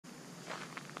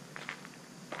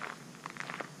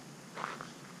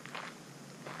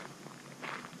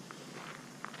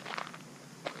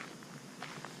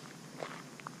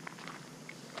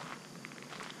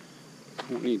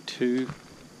22,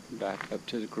 back up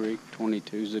to the creek.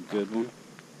 22 is a good one.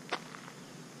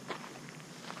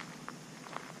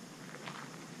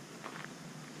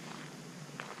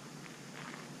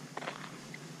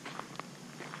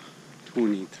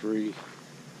 '23,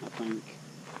 I think,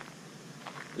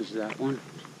 is that one.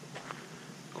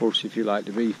 Of course, if you like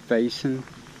to be facing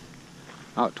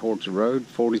out towards the road,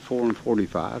 44 and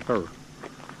 45 are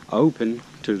open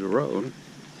to the road,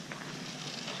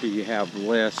 so you have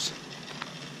less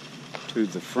to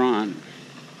the front.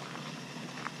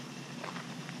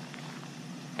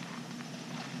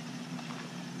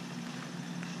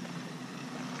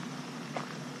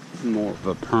 More of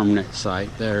a permanent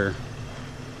site there.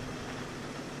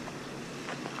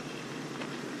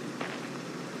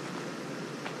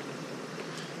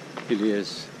 It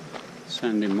is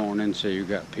Sunday morning, so you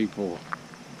got people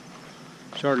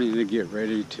starting to get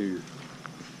ready to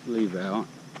leave out.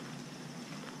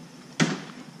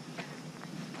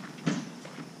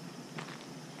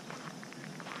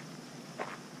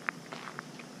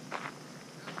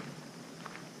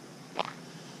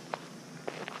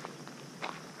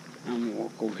 I'm gonna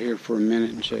walk over here for a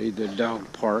minute and show you the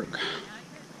dog park.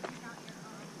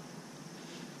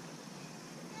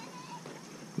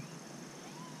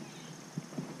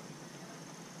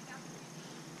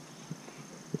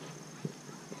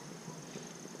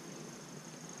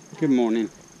 Good morning.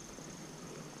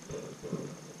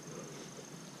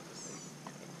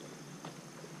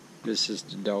 This is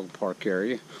the dog park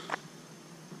area.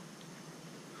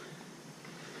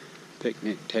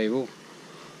 Picnic table.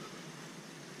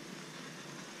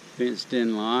 Fenced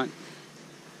in lot.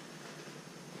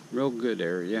 Real good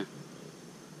area.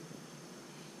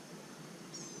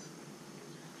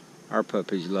 Our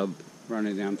puppies love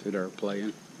running down through there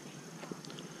playing.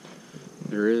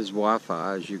 There is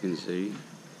Wi-Fi, as you can see,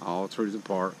 all through the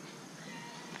park.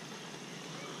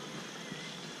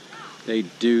 They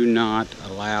do not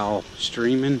allow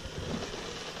streaming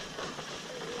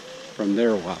from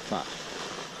their Wi-Fi.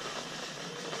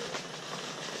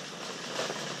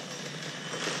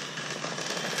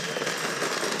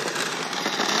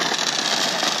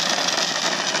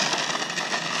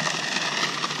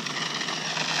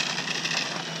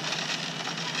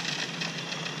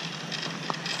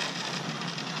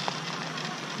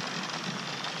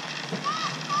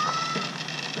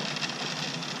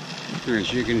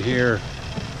 As you can hear,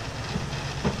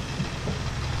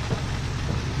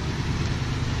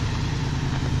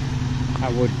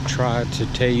 I would try to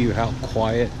tell you how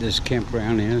quiet this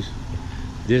campground is.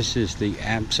 This is the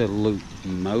absolute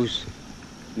most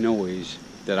noise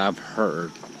that I've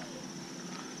heard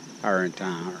our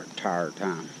entire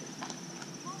time.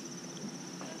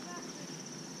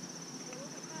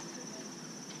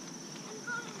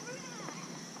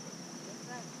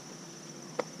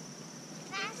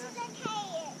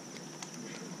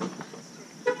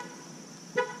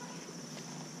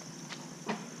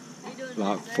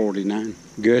 Lot 49.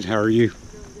 Good, how are you?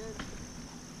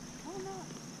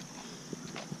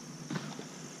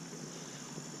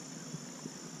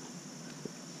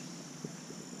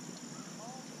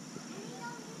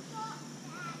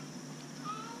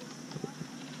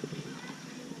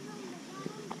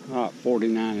 Lot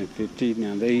 49 and 50.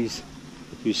 Now these,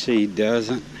 you see,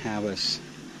 doesn't have as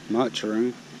much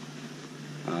room.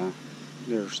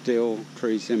 There's still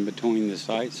trees in between the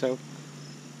sites, so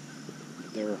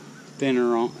they're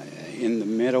thinner in the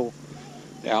middle.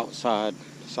 The outside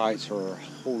sites are a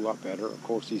whole lot better. Of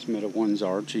course, these middle ones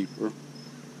are cheaper.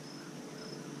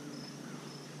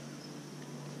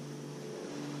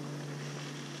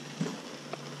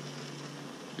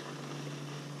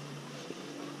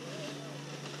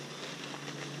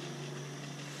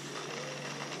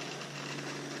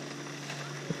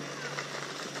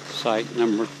 Site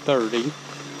number 30.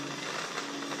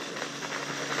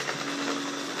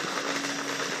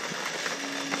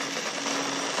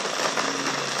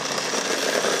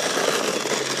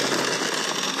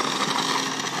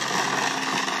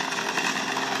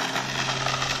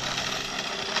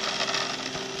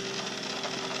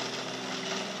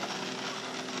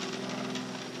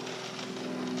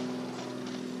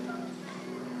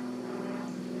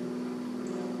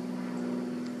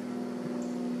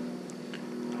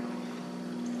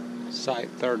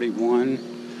 Site 31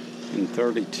 and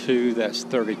 32, that's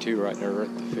 32 right there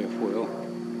at the fifth wheel.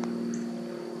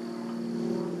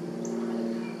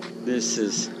 This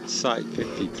is site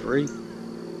 53.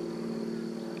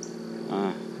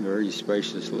 Very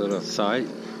spacious little site.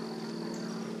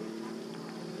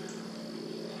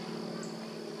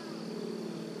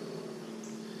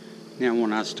 Now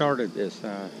when I started this,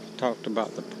 I talked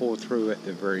about the pull through at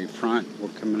the very front. We're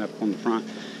coming up on the front.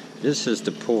 This is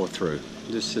the pull through.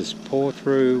 This is pull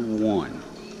through 1.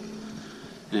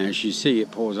 And as you see,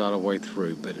 it pulls all the way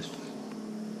through, but it's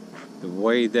the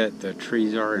way that the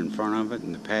trees are in front of it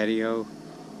and the patio,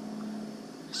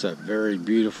 it's a very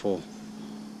beautiful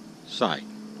sight.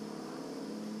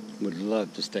 Would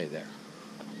love to stay there.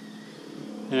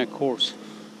 And of course,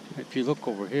 if you look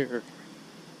over here,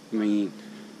 I mean,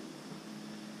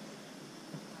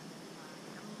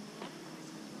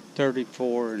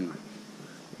 34 and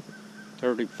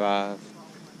 35,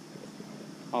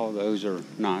 all those are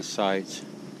nice sights.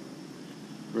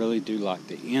 Really do like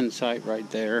the end sight right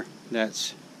there.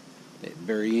 That's the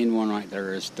very end one right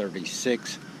there is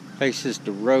 36. Faces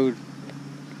the road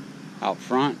out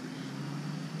front.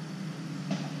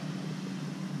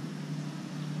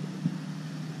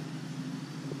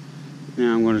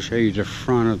 Now I'm going to show you the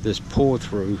front of this pull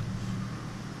through.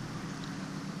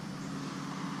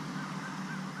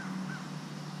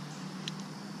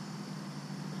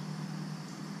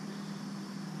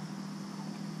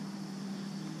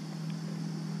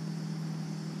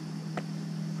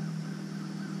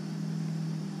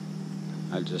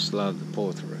 I just love the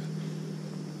pull through.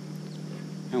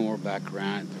 And we're back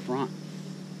around at the front.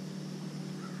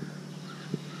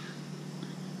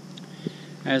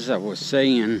 As I was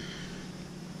saying,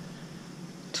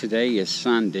 today is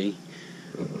Sunday.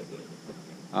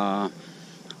 A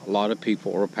lot of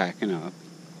people are packing up,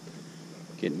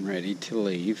 getting ready to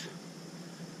leave.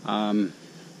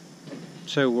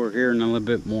 So we're hearing a little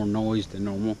bit more noise than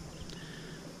normal.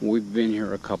 We've been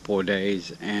here a couple of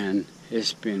days and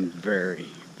it's been very,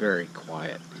 very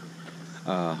quiet.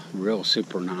 Real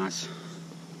super nice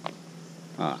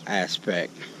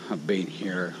aspect of being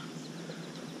here.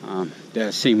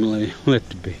 Does seemingly look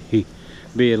to be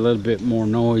a little bit more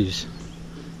noise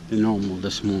than normal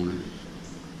this morning.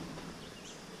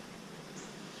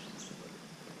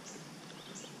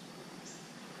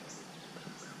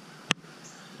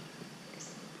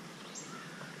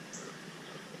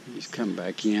 He's come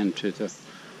back into the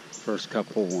first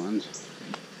couple ones.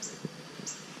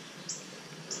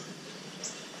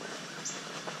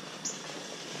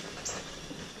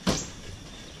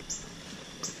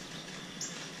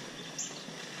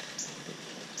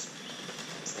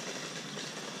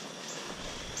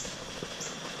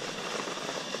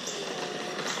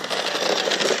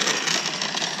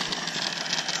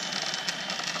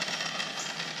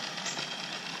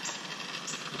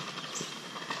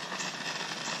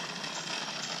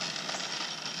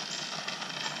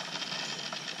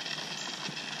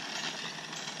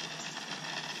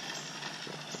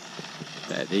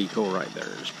 That eagle right there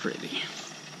is pretty.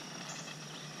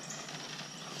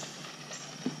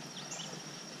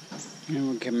 And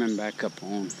we're coming back up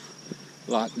on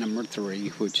lot number 3,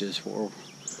 which is where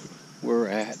we're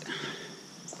at.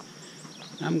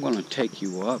 I'm going to take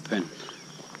you up and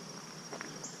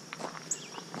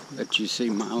let you see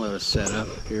my little setup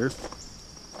here.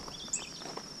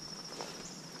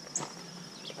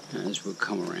 As we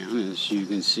come around, as you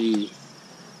can see,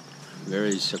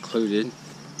 very secluded.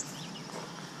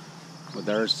 Well,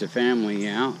 there's the family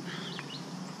out.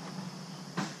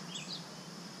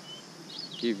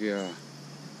 Give you a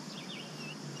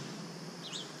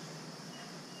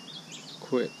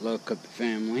quick look at the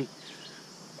family.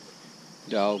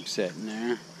 Dog sitting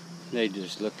there. They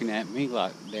just looking at me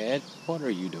like, Dad, what are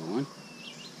you doing?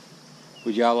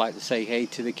 Would y'all like to say hey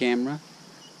to the camera?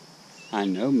 I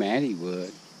know Maddie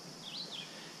would.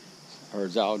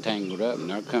 Her's all tangled up, and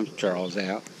there comes Charles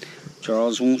out.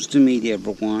 Charles wants to meet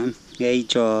everyone. Hey,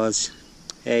 Charles.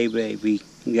 Hey, baby.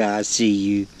 I see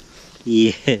you.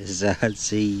 Yes, I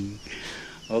see you.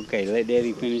 Okay, let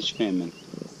Daddy finish filming.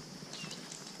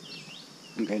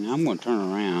 Okay, now I'm going to turn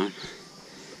around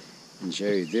and show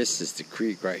you. This is the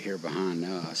creek right here behind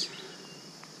us.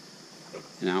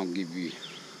 And I'll give you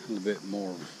a little bit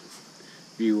more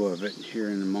view of it here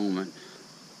in a moment.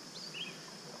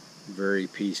 Very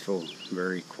peaceful,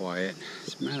 very quiet.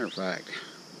 As a matter of fact,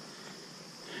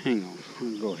 hang on,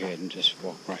 I'm gonna go ahead and just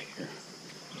walk right here.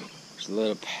 There's a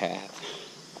little path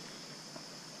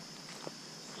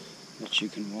that you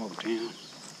can walk down.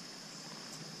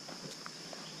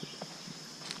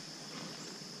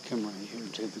 Come right here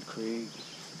to the creek.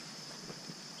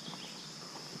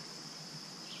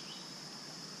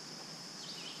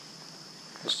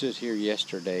 I stood here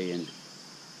yesterday and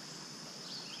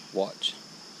watched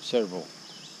several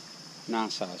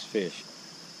nice-sized fish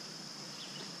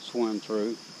swim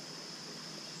through.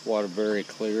 Water very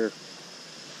clear.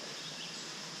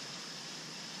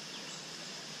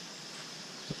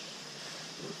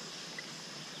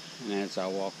 And as I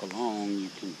walk along, you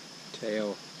can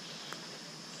tell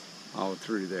all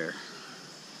through there.